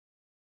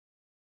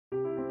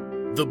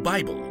The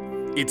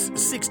Bible. It's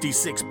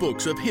 66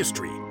 books of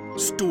history,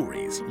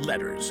 stories,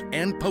 letters,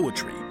 and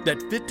poetry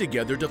that fit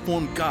together to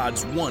form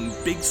God's one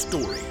big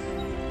story.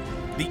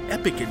 The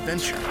epic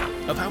adventure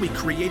of how He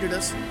created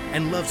us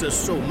and loves us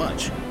so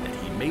much that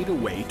He made a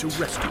way to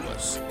rescue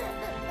us.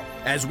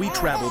 As we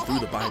travel through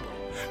the Bible,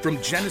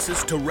 from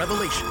Genesis to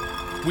Revelation,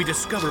 we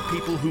discover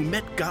people who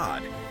met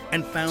God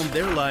and found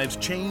their lives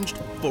changed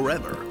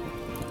forever.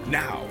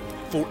 Now,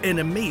 for an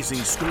amazing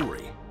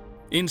story,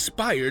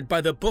 inspired by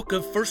the book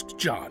of 1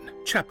 John,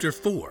 chapter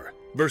 4,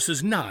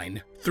 verses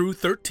 9 through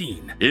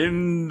 13.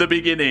 In the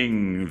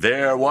beginning,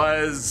 there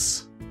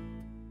was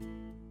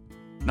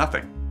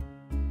nothing.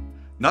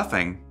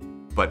 Nothing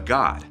but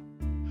God.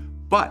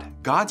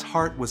 But God's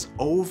heart was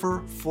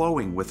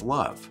overflowing with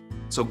love,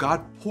 so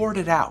God poured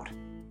it out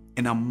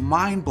in a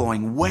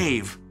mind-blowing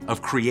wave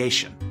of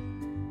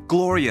creation.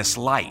 Glorious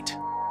light,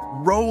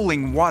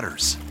 rolling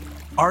waters,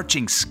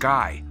 arching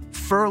sky,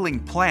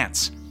 furling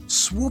plants,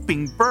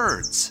 swooping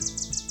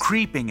birds,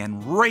 creeping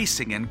and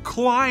racing and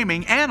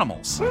climbing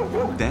animals.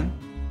 Then,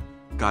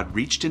 God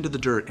reached into the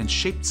dirt and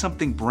shaped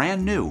something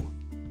brand new.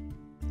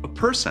 A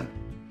person.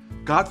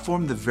 God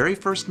formed the very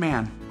first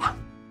man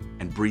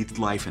and breathed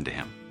life into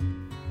him.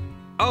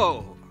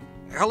 Oh,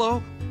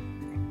 hello?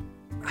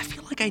 I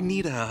feel like I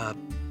need a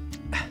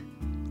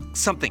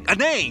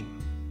name.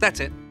 That's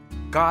it.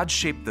 God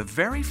shaped the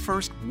very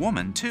first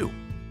woman, too.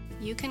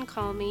 You can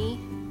call me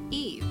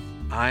Eve.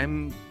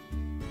 I'm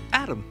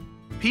Adam.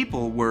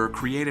 People were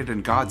created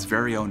in God's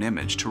very own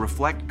image to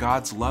reflect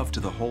God's love to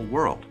the whole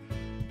world.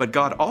 But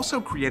God also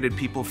created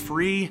people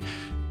free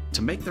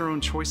to make their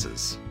own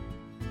choices.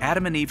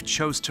 Adam and Eve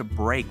chose to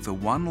break the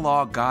one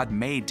law God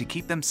made to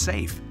keep them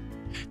safe.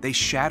 They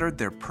shattered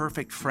their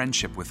perfect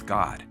friendship with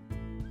God.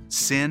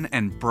 Sin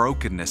and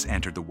brokenness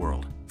entered the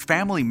world.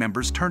 Family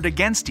members turned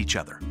against each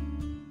other.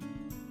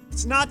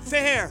 It's not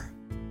fair.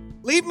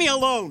 Leave me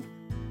alone.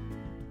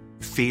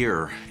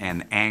 Fear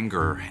and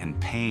anger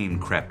and pain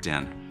crept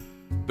in.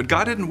 But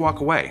God didn't walk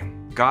away.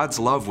 God's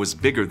love was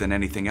bigger than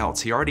anything else.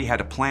 He already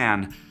had a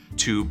plan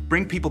to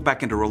bring people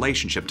back into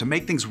relationship, to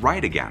make things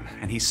right again.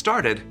 And He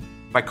started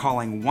by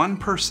calling one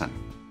person,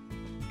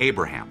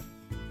 Abraham.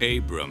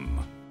 Abram,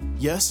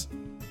 Yes,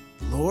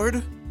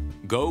 Lord?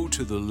 go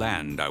to the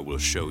land I will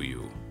show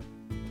you.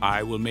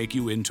 I will make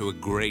you into a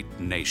great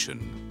nation.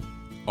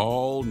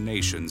 All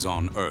nations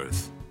on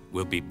earth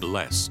will be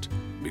blessed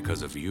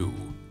because of you.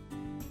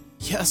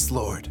 Yes,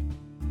 Lord.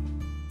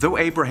 Though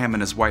Abraham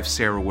and his wife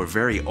Sarah were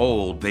very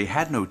old, they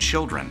had no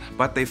children,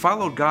 but they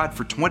followed God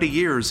for 20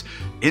 years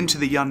into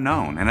the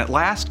unknown, and at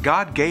last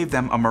God gave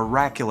them a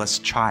miraculous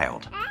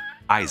child,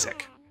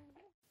 Isaac.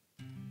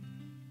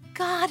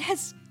 God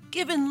has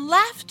given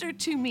laughter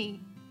to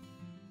me.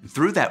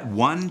 Through that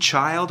one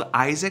child,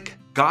 Isaac,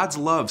 God's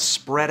love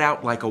spread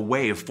out like a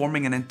wave,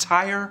 forming an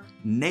entire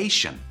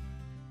nation,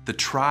 the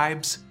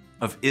tribes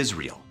of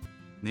Israel.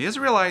 The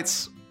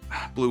Israelites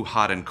blew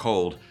hot and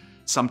cold.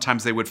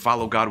 Sometimes they would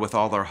follow God with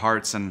all their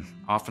hearts, and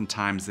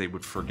oftentimes they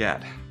would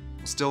forget.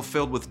 Still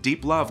filled with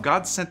deep love,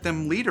 God sent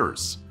them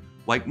leaders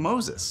like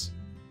Moses.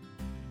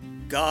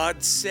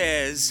 God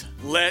says,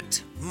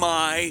 let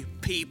my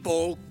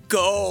people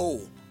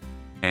go.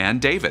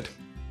 And David.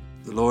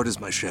 The Lord is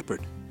my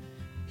shepherd.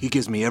 He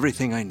gives me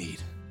everything I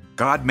need.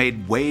 God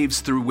made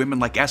waves through women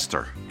like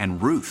Esther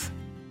and Ruth.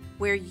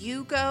 Where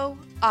you go,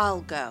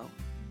 I'll go.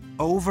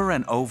 Over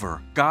and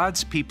over,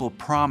 God's people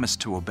promised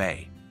to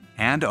obey.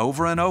 And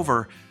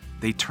over,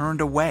 they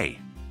turned away.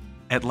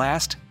 At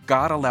last,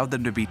 God allowed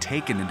them to be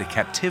taken into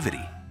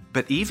captivity.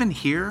 But even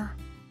here,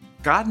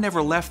 God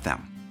never left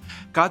them.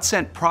 God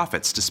sent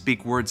prophets to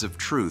speak words of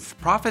truth,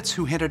 prophets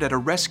who hinted at a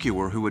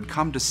rescuer who would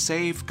come to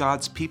save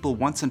God's people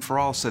once and for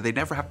all so they'd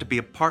never have to be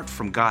apart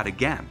from God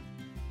again.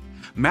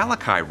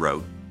 Malachi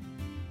wrote,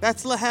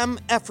 Bethlehem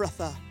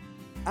Ephrathah,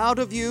 out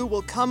of you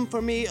will come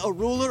for me a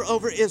ruler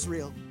over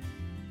Israel.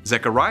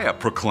 Zechariah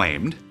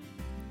proclaimed,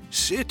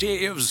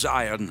 City of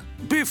Zion,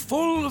 be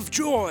full of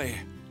joy.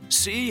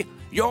 See,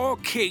 your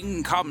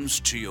king comes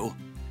to you.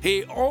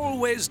 He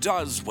always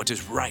does what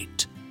is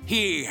right.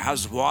 He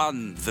has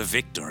won the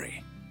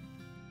victory.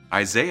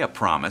 Isaiah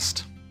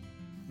promised,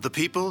 The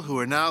people who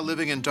are now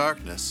living in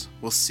darkness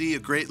will see a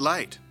great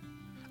light.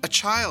 A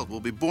child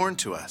will be born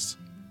to us.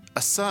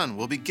 A son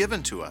will be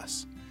given to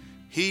us.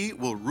 He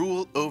will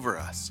rule over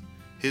us.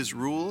 His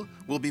rule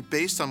will be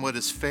based on what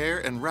is fair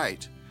and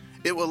right.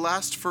 It will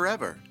last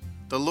forever.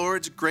 The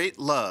Lord's great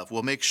love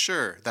will make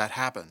sure that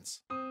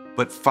happens.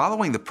 But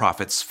following the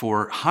prophets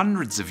for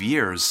hundreds of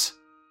years,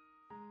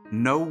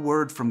 no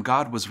word from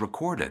God was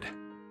recorded.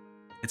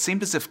 It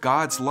seemed as if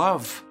God's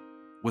love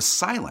was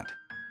silent.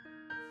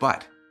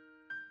 But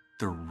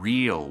the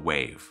real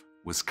wave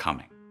was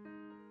coming.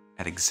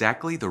 At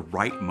exactly the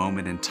right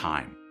moment in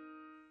time,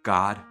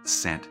 God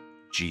sent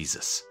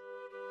Jesus.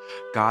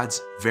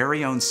 God's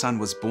very own son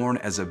was born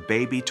as a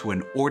baby to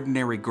an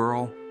ordinary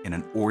girl in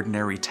an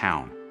ordinary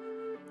town.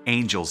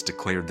 Angels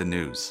declared the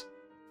news.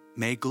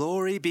 May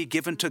glory be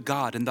given to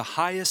God in the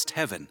highest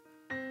heaven,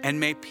 and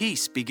may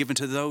peace be given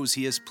to those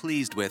He is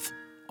pleased with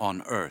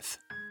on earth.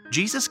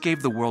 Jesus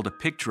gave the world a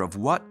picture of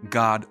what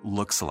God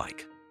looks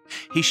like.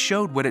 He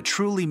showed what it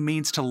truly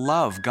means to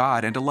love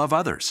God and to love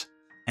others.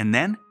 And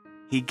then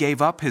he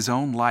gave up his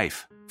own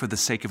life for the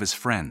sake of his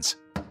friends,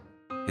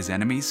 his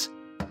enemies,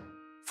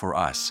 for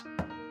us.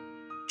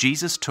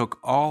 Jesus took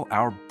all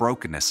our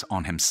brokenness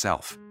on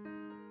himself,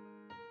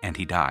 and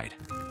he died.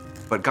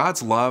 But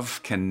God's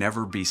love can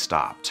never be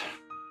stopped.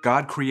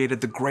 God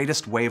created the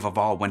greatest wave of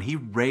all when he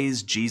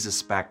raised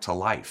Jesus back to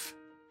life.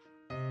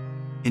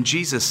 In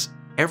Jesus,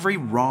 every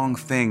wrong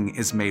thing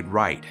is made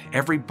right.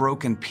 Every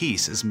broken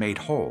piece is made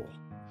whole.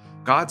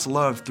 God's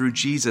love through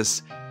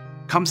Jesus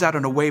comes out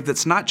in a wave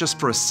that's not just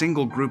for a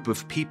single group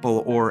of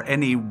people or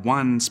any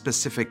one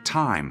specific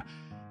time.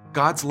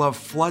 God's love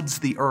floods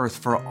the earth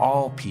for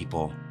all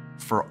people,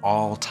 for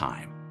all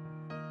time.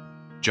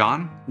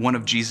 John, one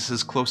of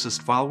Jesus'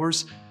 closest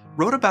followers,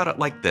 wrote about it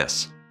like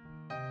this.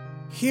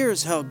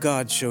 Here's how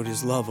God showed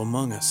his love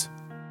among us.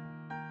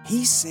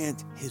 He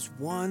sent his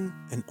one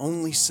and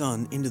only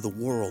Son into the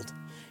world.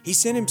 He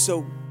sent him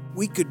so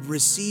we could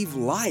receive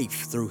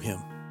life through him.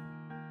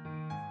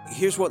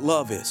 Here's what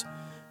love is.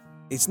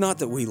 It's not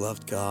that we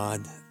loved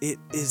God. It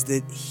is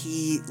that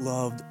he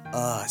loved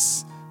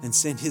us and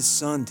sent his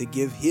Son to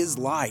give his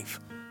life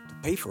to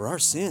pay for our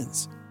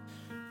sins.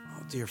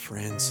 Oh, dear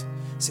friends,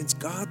 since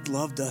God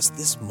loved us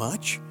this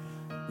much,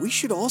 we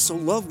should also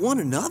love one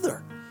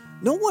another.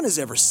 No one has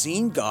ever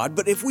seen God,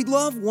 but if we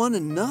love one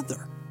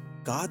another,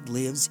 God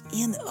lives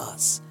in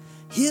us.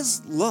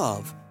 His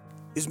love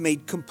is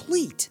made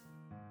complete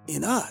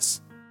in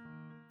us.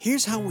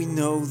 Here's how we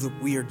know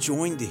that we are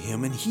joined to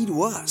him and he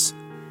to us.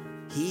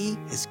 He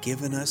has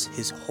given us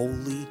his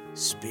Holy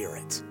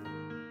Spirit.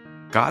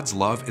 God's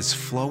love is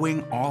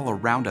flowing all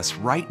around us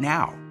right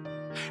now.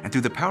 And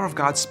through the power of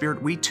God's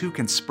Spirit, we too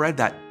can spread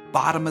that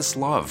bottomless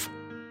love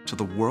to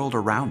the world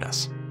around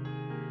us.